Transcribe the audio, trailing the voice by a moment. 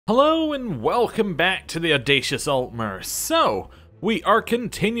Hello and welcome back to the Audacious Altmer. So, we are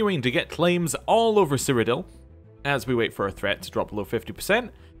continuing to get claims all over Cyrodiil as we wait for our threat to drop below 50%,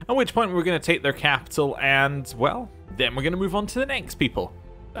 at which point we're going to take their capital and, well, then we're going to move on to the next people.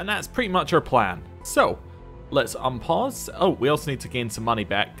 And that's pretty much our plan. So, let's unpause. Oh, we also need to gain some money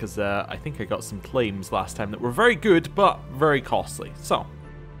back because I think I got some claims last time that were very good but very costly. So,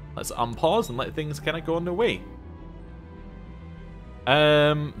 let's unpause and let things kind of go on their way.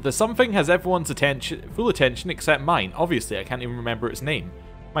 The something has everyone's full attention except mine. Obviously, I can't even remember its name.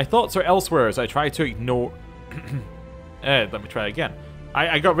 My thoughts are elsewhere as I try to ignore... let me try again.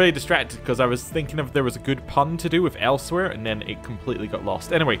 I got really distracted because I was thinking if there was a good pun to do with elsewhere, and then it completely got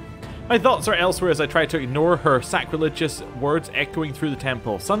lost. Anyway, my thoughts are elsewhere as I try to ignore her sacrilegious words echoing through the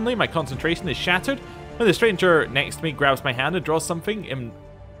temple. Suddenly, my concentration is shattered when the stranger next to me grabs my hand and draws something in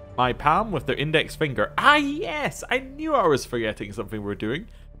my palm with their index finger. Ah yes, I knew I was forgetting something we were doing.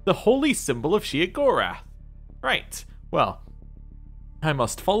 The holy symbol of Sheogorath. Right, well, I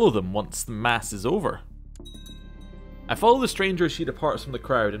must follow them once the mass is over. I follow the stranger as she departs from the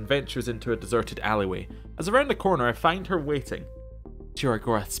crowd and ventures into a deserted alleyway. As around the corner, I find her waiting.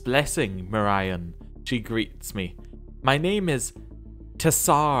 Sheogorath's blessing, Miriam, she greets me. My name is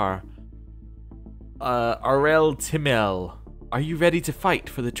Tassar Arel Timel. Are you ready to fight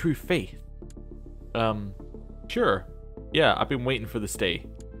for the true faith? Sure. Yeah, I've been waiting for this day.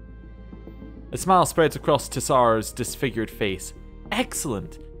 A smile spreads across Tassar's disfigured face.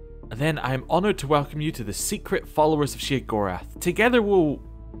 Excellent! Then I am honored to welcome you to the secret followers of Sheogorath. Together we'll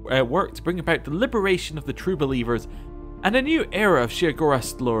work to bring about the liberation of the true believers and a new era of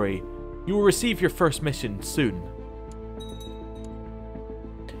Sheogorath's glory. You will receive your first mission soon.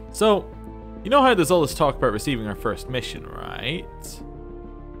 So, you know how there's all this talk about receiving our first mission, right?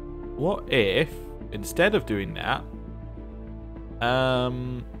 What if, instead of doing that,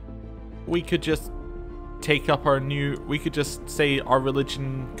 we could just take up we could just say our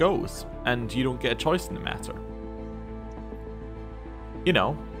religion goes, and you don't get a choice in the matter. You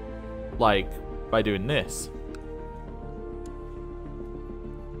know, like, by doing this.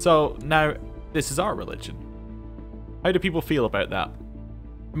 So, now, this is our religion. How do people feel about that?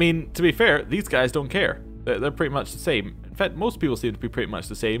 I mean, to be fair, these guys don't care. They're pretty much the same. In fact, most people seem to be pretty much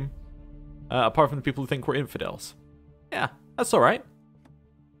the same. Apart from the people who think we're infidels. Yeah, that's alright.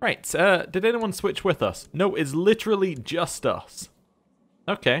 Right, did anyone switch with us? No, it's literally just us.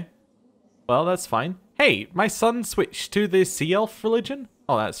 Okay. Well, that's fine. Hey, my son switched to the Sea Elf religion?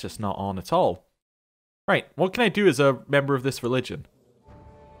 Oh, that's just not on at all. Right, what can I do as a member of this religion?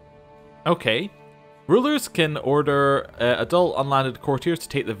 Okay. Rulers can order adult unlanded courtiers to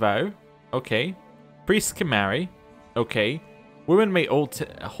take the vow. Okay. Priests can marry. Okay. Women may own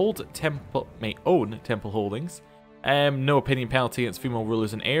temple holdings. No opinion penalty against female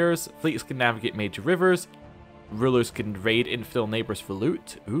rulers and heirs. Fleets can navigate major rivers. Rulers can raid infidel neighbors for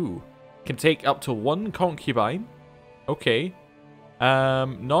loot. Ooh. Can take up to 1 concubine. Okay.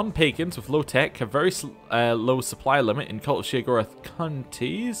 Non-pagans with low tech have very low supply limit in Cult of Sheogorath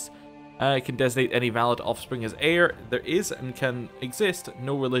counties. Can designate any valid offspring as heir. There is and can exist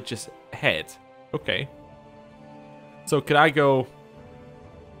no religious head. Okay. So could I go...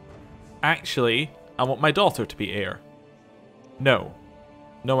 Actually, I want my daughter to be heir. No.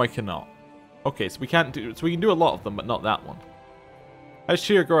 No, I cannot. Okay, so we can't do... So we can do a lot of them, but not that one. How does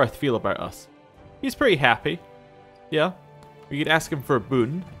Sheogorath feel about us? He's pretty happy. Yeah. We could ask him for a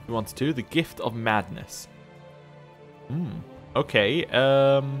boon, if he wants to. The gift of madness. Okay,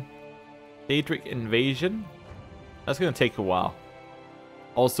 Daedric invasion? That's going to take a while.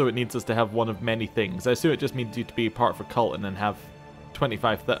 Also, it needs us to have one of many things. I assume it just means you to be part of a cult and then have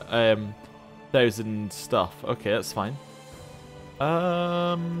 25,000 stuff. Okay, that's fine.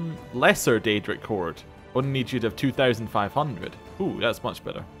 Lesser Daedric Horde. Only needs you to have 2,500. Ooh, that's much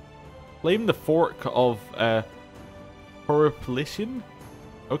better. Claim the fork of Horopolitian?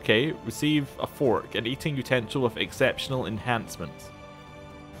 Okay, receive a fork, an eating utensil with exceptional enhancements.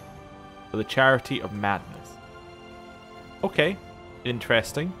 For the charity of madness. Okay,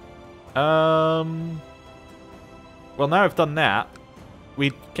 interesting. Well, now I've done that.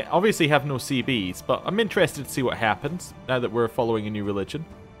 We obviously have no CBs, but I'm interested to see what happens now that we're following a new religion.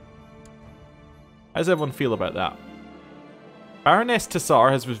 How does everyone feel about that? Baroness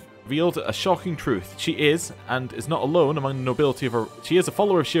Tassar has revealed a shocking truth. She is, and is not alone among the nobility of her... She is a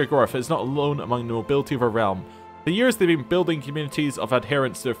follower of Sheogorath, and is not alone among the nobility of her realm. For years, they've been building communities of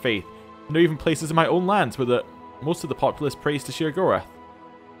adherents to their faith. And there are even places in my own lands where most of the populace prays to Sheogorath.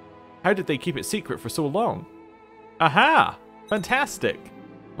 How did they keep it secret for so long? Aha! Fantastic!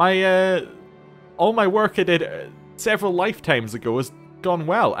 All my work I did several lifetimes ago is gone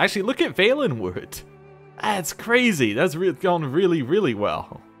well. Actually, look at Valenwood. That's crazy. That's gone really, really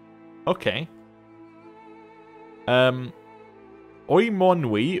well. Okay.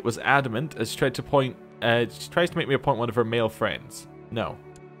 Oimonwi was adamant as she tried to point. She tries to make me appoint one of her male friends. No.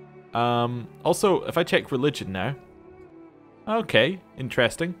 Also, if I check religion now. Okay,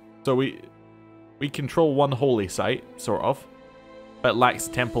 interesting. So we control one holy site, sort of, but it lacks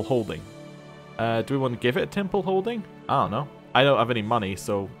a temple holding. Do we want to give it a temple holding? I don't know. I don't have any money,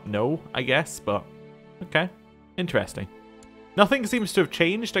 so no, I guess, but okay. Interesting. Nothing seems to have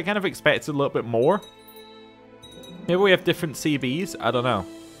changed. I kind of expected a little bit more. Maybe we have different CBs. I don't know.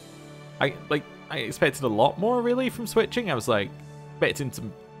 I expected a lot more, really, from switching. I was, like,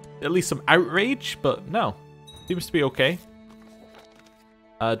 expecting at least some outrage, but no. Seems to be okay.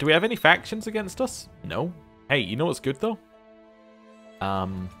 Do we have any factions against us? No. Hey, you know what's good, though?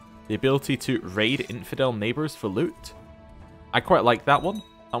 The ability to raid infidel neighbors for loot. I quite like that one.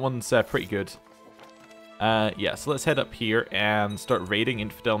 That one's pretty good. Yeah, so let's head up here and start raiding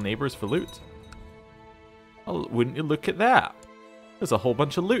infidel neighbors for loot. Oh, wouldn't you look at that? There's a whole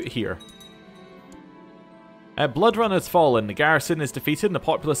bunch of loot here. Bloodrun has fallen, the garrison is defeated, and the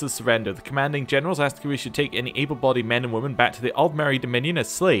populace has surrendered. The commanding generals asked if we should take any able-bodied men and women back to the Altmer Dominion as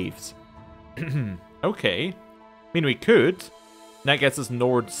slaves. Okay. I mean, we could. That gets us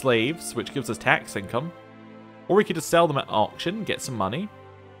Nord slaves, which gives us tax income. Or we could just sell them at auction, get some money.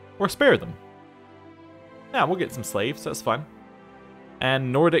 Or spare them. Yeah, we'll get some slaves, that's fine.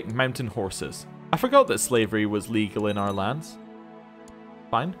 And Nordic mountain horses. I forgot that slavery was legal in our lands.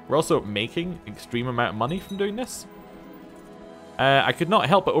 Fine. We're also making extreme amount of money from doing this. I could not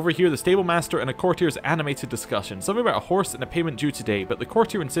help but overhear the stable master and a courtier's animated discussion. Something about a horse and a payment due today, but the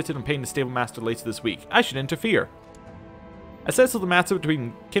courtier insisted on paying the stable master later this week. I should interfere. I settled the matter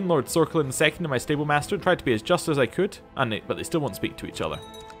between Kinlord Sorkelin II and my stable master and tried to be as just as I could, but they still won't speak to each other.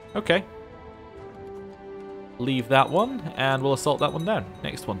 Okay. Leave that one, and we'll assault that one down.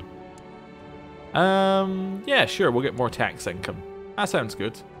 Next one. Yeah, sure, we'll get more tax income. That sounds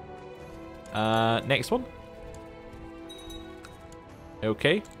good. Next one.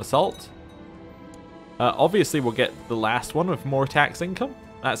 Okay, assault. Obviously, we'll get the last one with more tax income.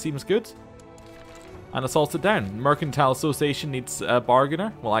 That seems good. And assault it down. Mercantile Association needs a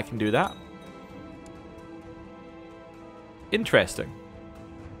bargainer. Well, I can do that. Interesting.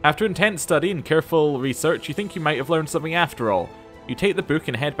 After intense study and careful research, you think you might have learned something after all. You take the book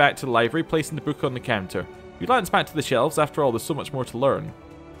and head back to the library, placing the book on the counter. You glance back to the shelves. After all, there's so much more to learn.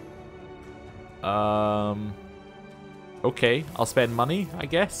 Okay, I'll spend money, I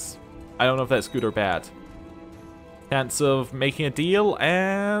guess. I don't know if that's good or bad. Chance of making a deal,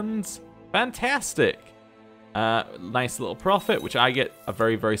 and fantastic. Nice little profit, which I get a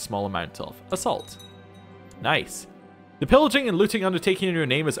very, very small amount of. Assault. Nice. The pillaging and looting undertaking in your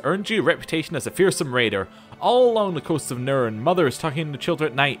name has earned you a reputation as a fearsome raider. All along the coasts of Nirn, mothers tucking the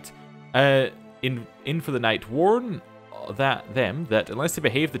children at night, in for the night, warn them that unless they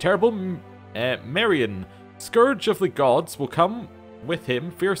behave, the terrible Marion, scourge of the gods, will come with him,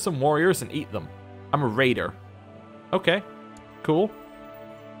 fearsome warriors, and eat them. I'm a raider. Okay, cool.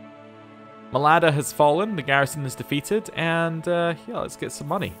 Malada has fallen, the garrison is defeated, and yeah, let's get some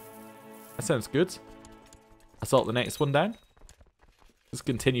money. That sounds good. Assault the next one down. Let's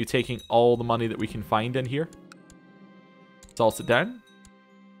continue taking all the money that we can find in here. Assault it down.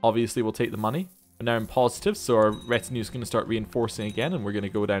 Obviously, we'll take the money. We're now in positives, so our retinue is going to start reinforcing again, and we're going to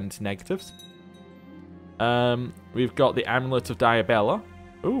go down to negatives. We've got the Amulet of Diabella.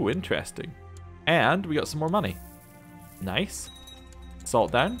 Ooh, interesting. And we got some more money. Nice.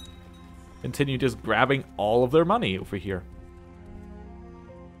 Assault down. Continue just grabbing all of their money over here.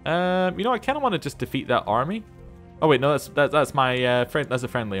 You know, I kind of want to just defeat that army. Oh wait, no, that's my friend. That's a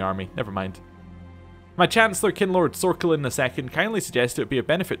friendly army. Never mind. My Chancellor Kinlord Sorkelin II kindly suggested it would be a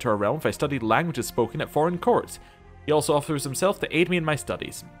benefit to our realm if I studied languages spoken at foreign courts. He also offers himself to aid me in my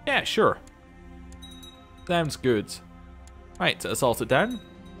studies. Yeah, sure. Sounds good. Right, assault it down.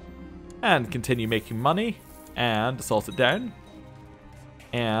 And continue making money. And assault it down.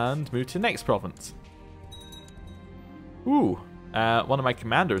 And move to the next province. Ooh. One of my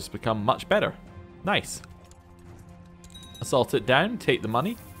commanders become much better. Nice. Assault it down, take the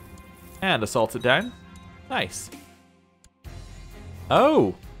money. And assault it down. Nice.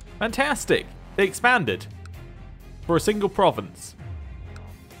 Oh, fantastic. They expanded. For a single province.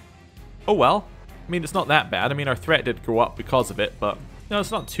 Oh well. I mean, it's not that bad. I mean, our threat did go up because of it, but no,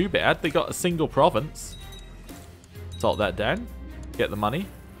 it's not too bad. They got a single province. Assault that down. Get the money.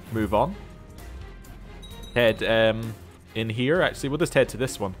 Move on. Head, in here. Actually, we'll just head to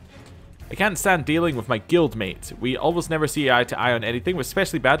this one. I can't stand dealing with my guildmate. We almost never see eye to eye on anything, which is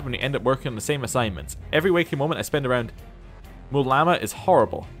especially bad when we end up working on the same assignments. Every waking moment I spend around Mulama is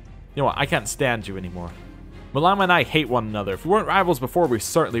horrible. You know what, I can't stand you anymore. Mulama and I hate one another. If we weren't rivals before, we're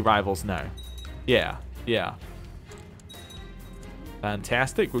certainly rivals now. Yeah, yeah.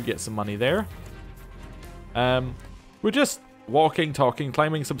 Fantastic, we'll get some money there. We're just walking, talking,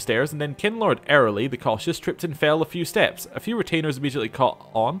 climbing some stairs, and then Kinlord Airly, the cautious, tripped and fell a few steps. A few retainers immediately caught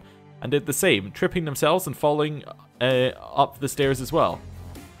on and did the same, tripping themselves and falling up the stairs as well.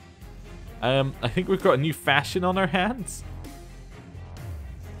 I think we've got a new fashion on our hands.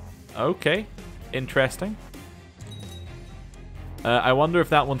 Okay, interesting. I wonder if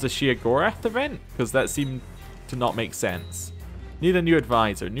that one's a Shia Gorath event, because that seemed to not make sense. Need a new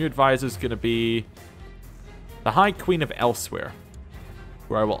advisor. New advisor's going to be the High Queen of Elsewhere,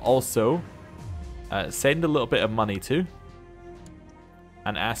 where I will also send a little bit of money to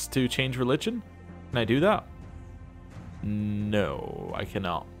and ask to change religion. Can I do that? No, I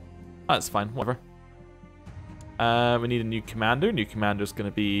cannot. That's fine, whatever. We need a new commander. New commander's going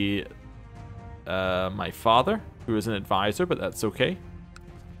to be my father, who is an advisor, but that's okay.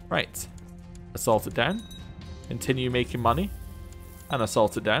 Right. Assault it down. Continue making money. And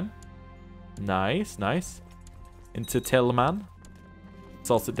assault it down. Nice, nice. Into Telemann.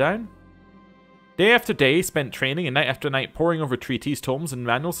 Assault it down. Day after day spent training and night after night poring over treaties, tomes, and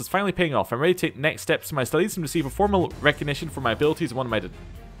manuals is finally paying off. I'm ready to take the next steps in my studies and receive a formal recognition for my abilities in one of my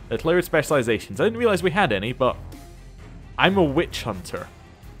declared specializations. I didn't realize we had any, but I'm a witch hunter.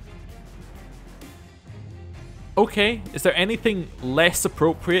 Okay, is there anything less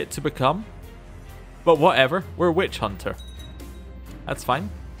appropriate to become? But whatever, we're a witch hunter. That's fine.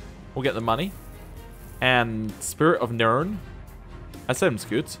 We'll get the money. And Spirit of Nirn. That sounds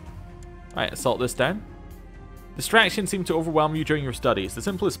good. Right, assault this down. Distractions seem to overwhelm you during your studies. The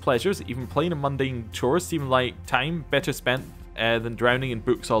simplest pleasures, even plain and mundane chores, seem like time better spent than drowning in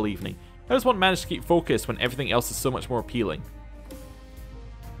books all evening. How does one manage to keep focused when everything else is so much more appealing?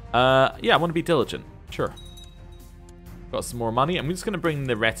 Yeah, I want to be diligent. Sure. Got some more money. I'm just going to bring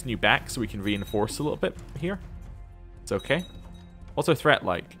the retinue back so we can reinforce a little bit here. It's okay. What's our threat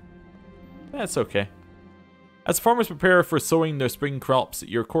like? That's okay. As farmers prepare for sowing their spring crops,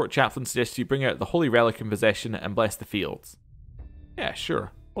 your court chaplain suggests you bring out the holy relic in possession and bless the fields. Yeah,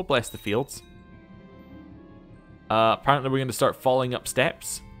 sure. We'll bless the fields. Apparently we're going to start falling up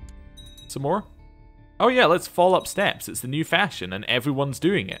steps. Some more. Oh yeah, let's fall up steps. It's the new fashion and everyone's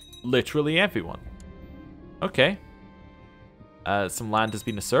doing it. Literally everyone. Okay. Some land has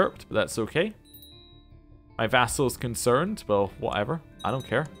been usurped, but that's okay. My vassal is concerned. Well, whatever. I don't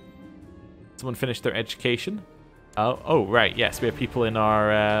care. Someone finished their education. Oh, right. Yes, we have people in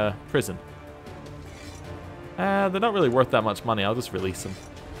our prison. They're not really worth that much money. I'll just release them.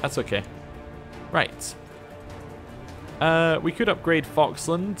 That's okay. Right. We could upgrade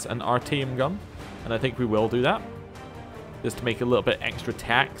Foxland and Artium gun, and I think we will do that. Just to make a little bit extra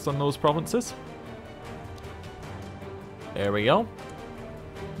tax on those provinces. There we go.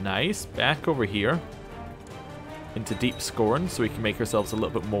 Nice. Back over here. Into Deep Scorn, so we can make ourselves a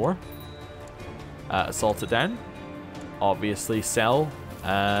little bit more. Assault it down. Obviously sell.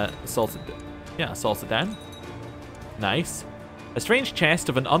 Assault it down. Nice. A strange chest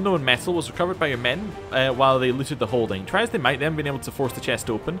of an unknown metal was recovered by your men while they looted the holding. Try as they might, they haven't been able to force the chest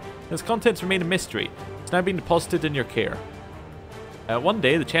open, and its contents remain a mystery. It's now being deposited in your care. One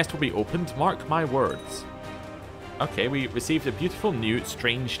day the chest will be opened, mark my words. Okay, we received a beautiful new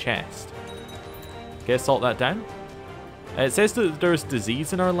strange chest. Okay, assault that down. It says that there's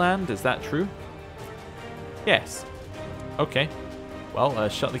disease in our land, is that true? Yes. Okay. Well,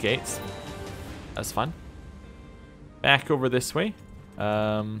 shut the gates. That's fine. Back over this way.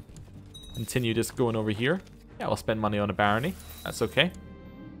 Continue just going over here. Yeah, we'll spend money on a barony. That's okay.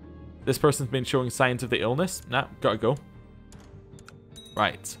 This person's been showing signs of the illness. Nah, gotta go.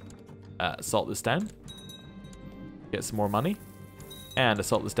 Right. Assault this down. Get some more money. And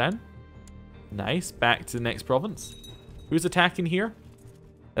assault this down. Nice. Back to the next province. Who's attacking here?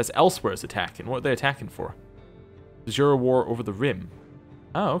 That's Elsewhere's attacking. What are they attacking for? Zero War over the Rim.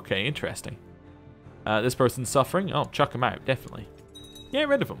 Oh, okay. Interesting. This person's suffering. Oh, chuck him out. Definitely. Get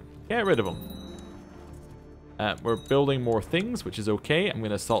rid of him. Get rid of him. We're building more things, which is okay. I'm going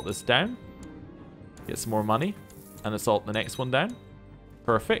to assault this down. Get some more money. And assault the next one down.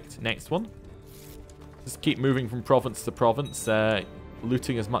 Perfect. Next one. Just keep moving from province to province.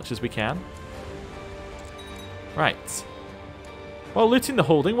 Looting as much as we can. Right. While looting the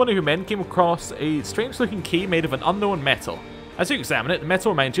holding, one of your men came across a strange-looking key made of an unknown metal. As you examine it, the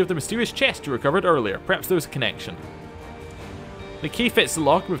metal reminds you of the mysterious chest you recovered earlier. Perhaps there was a connection. The key fits the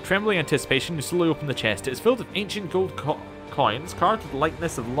lock. With trembling anticipation, you slowly open the chest. It is filled with ancient gold coins, carved with the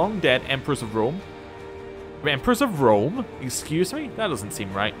likeness of long-dead emperors of Rome. Emperors of Rome? Excuse me? That doesn't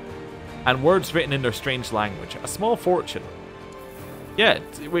seem right. And words written in their strange language. A small fortune. Yeah,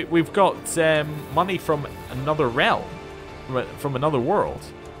 we've got money from another realm. From another world.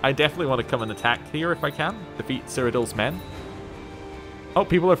 I definitely want to come and attack here if I can. Defeat Cyrodiil's men. Oh,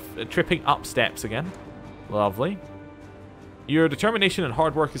 people are tripping up steps again. Lovely. Your determination and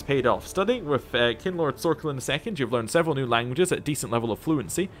hard work has paid off. Studying with Kinlord Sorkel II, you've learned several new languages at a decent level of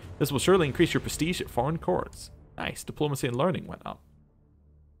fluency. This will surely increase your prestige at foreign courts. Nice. Diplomacy and learning went up.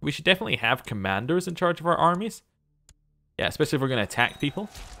 We should definitely have commanders in charge of our armies. Yeah, especially if we're going to attack people.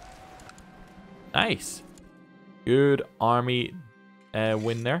 Nice. Good army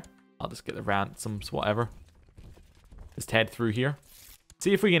win there. I'll just get the ransoms, whatever. Just head through here.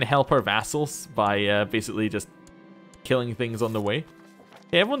 See if we can help our vassals by basically just killing things on the way.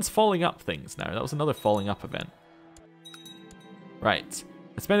 Hey, everyone's falling up things now. That was another falling up event. Right.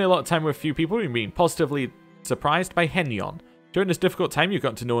 I'm spending a lot of time with a few people and being positively surprised by Henyon. During this difficult time, you've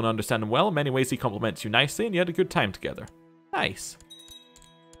gotten to know and understand him well. In many ways, he compliments you nicely, and you had a good time together. Nice.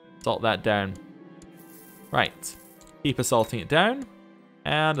 Assault that down. Right. Keep assaulting it down.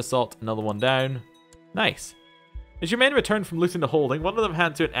 And assault another one down. Nice. As your men returned from looting the holding, one of them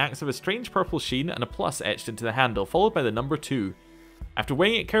handed you an axe of a strange purple sheen and a plus etched into the handle, followed by the number 2. After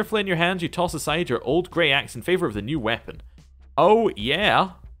weighing it carefully in your hand, you toss aside your old grey axe in favour of the new weapon. Oh,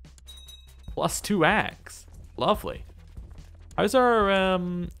 yeah. +2 axe. Lovely. How's our, I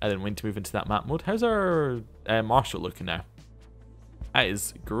didn't mean to move into that map mode. How's our martial looking now? That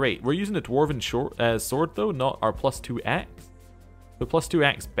is great. We're using a dwarven sword though, not our +2 axe. So +2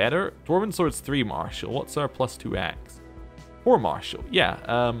 axe better. Dwarven sword's 3 martial. What's our +2 axe? 4 martial.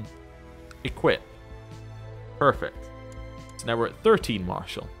 Yeah. Equip. Perfect. So now we're at 13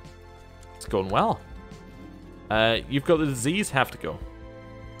 martial. It's going well. You've got the disease. Have to go.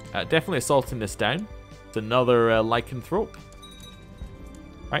 Definitely assaulting this down. It's another lycanthrope.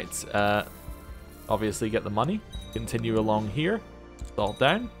 Right. Obviously get the money. Continue along here. Assault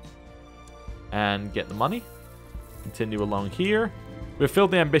down. And get the money. Continue along here. We've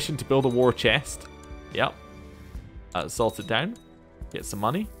filled the ambition to build a war chest. Yep. Assault it down. Get some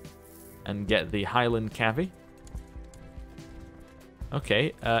money. And get the Highland Cavy.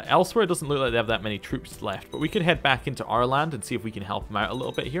 Okay. Elsewhere, it doesn't look like they have that many troops left. But we could head back into our land and see if we can help them out a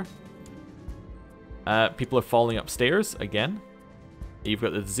little bit here. People are falling upstairs again. You've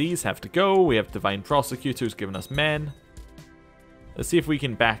got the disease. Have to go. We have Divine Prosecutors giving us men. Let's see if we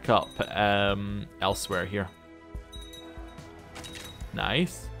can back up elsewhere here.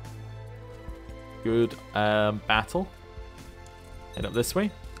 Nice. Good battle. Head up this way.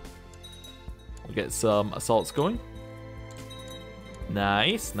 We'll get some assaults going.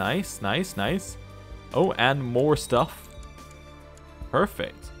 Nice, nice, nice, nice. Oh, and more stuff.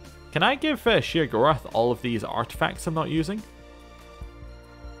 Perfect. Can I give Sheogorath all of these artifacts I'm not using?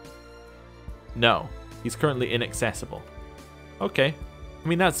 No. He's currently inaccessible. Okay. I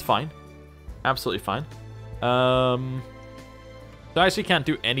mean, that's fine. Absolutely fine. So I actually can't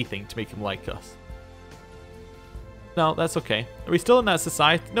do anything to make him like us. No, that's okay. Are we still in that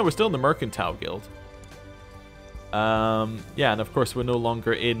society? No, we're still in the Mercantile Guild. Yeah, and of course we're no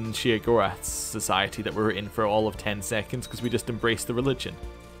longer in Sheogorath's society that we were in for all of 10 seconds because we just embraced the religion.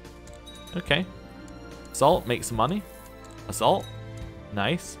 Okay. Assault, make some money. Assault.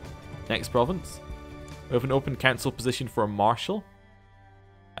 Nice. Next province. We have an open council position for a marshal.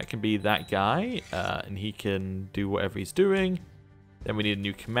 That can be that guy, and he can do whatever he's doing. Then we need a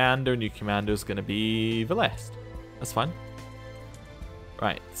new commander. New commander is going to be Velest. That's fine.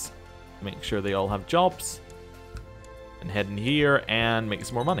 Right. Make sure they all have jobs. And head in here and make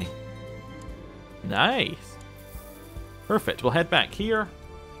some more money. Nice. Perfect. We'll head back here.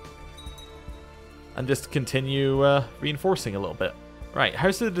 And just continue reinforcing a little bit. Right.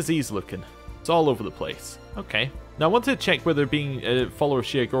 How's the disease looking? It's all over the place. Okay. Now I wanted to check whether being a follower of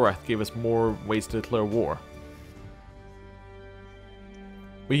Sheogorath gave us more ways to declare war.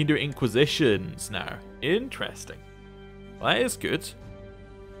 We can do inquisitions now. Interesting. Well, that is good.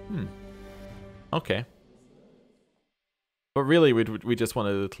 Okay. But really, we just want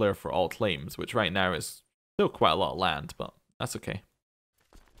to declare for all claims, which right now is still quite a lot of land, but that's okay.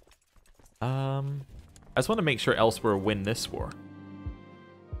 I just want to make sure Elsewhere win this war.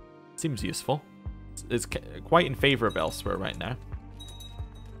 Seems useful. It's quite in favor of Elsewhere right now.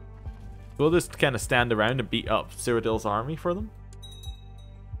 We'll just kind of stand around and beat up Cyrodiil's army for them.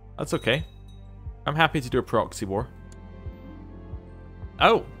 That's okay. I'm happy to do a proxy war.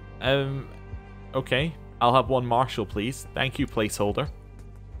 Oh, okay. I'll have 1 marshal, please. Thank you, placeholder.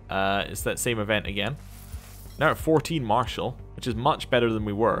 It's that same event again. Now at 14 marshal, which is much better than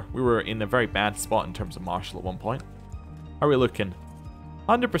we were. We were in a very bad spot in terms of marshal at one point. How are we looking?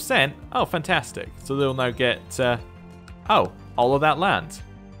 100%? Oh, fantastic. So they'll now get, oh, all of that land.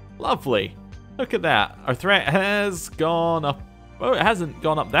 Lovely. Look at that. Our threat has gone up. Oh, it hasn't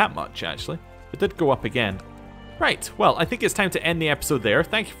gone up that much, actually. It did go up again. Right, well, I think it's time to end the episode there.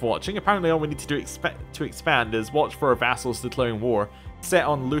 Thank you for watching. Apparently all we need to do to expand is watch for our vassals declaring war, set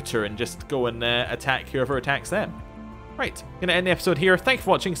on looter, and just go and attack whoever attacks them. Right, gonna end the episode here. Thank you for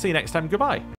watching. See you next time. Goodbye.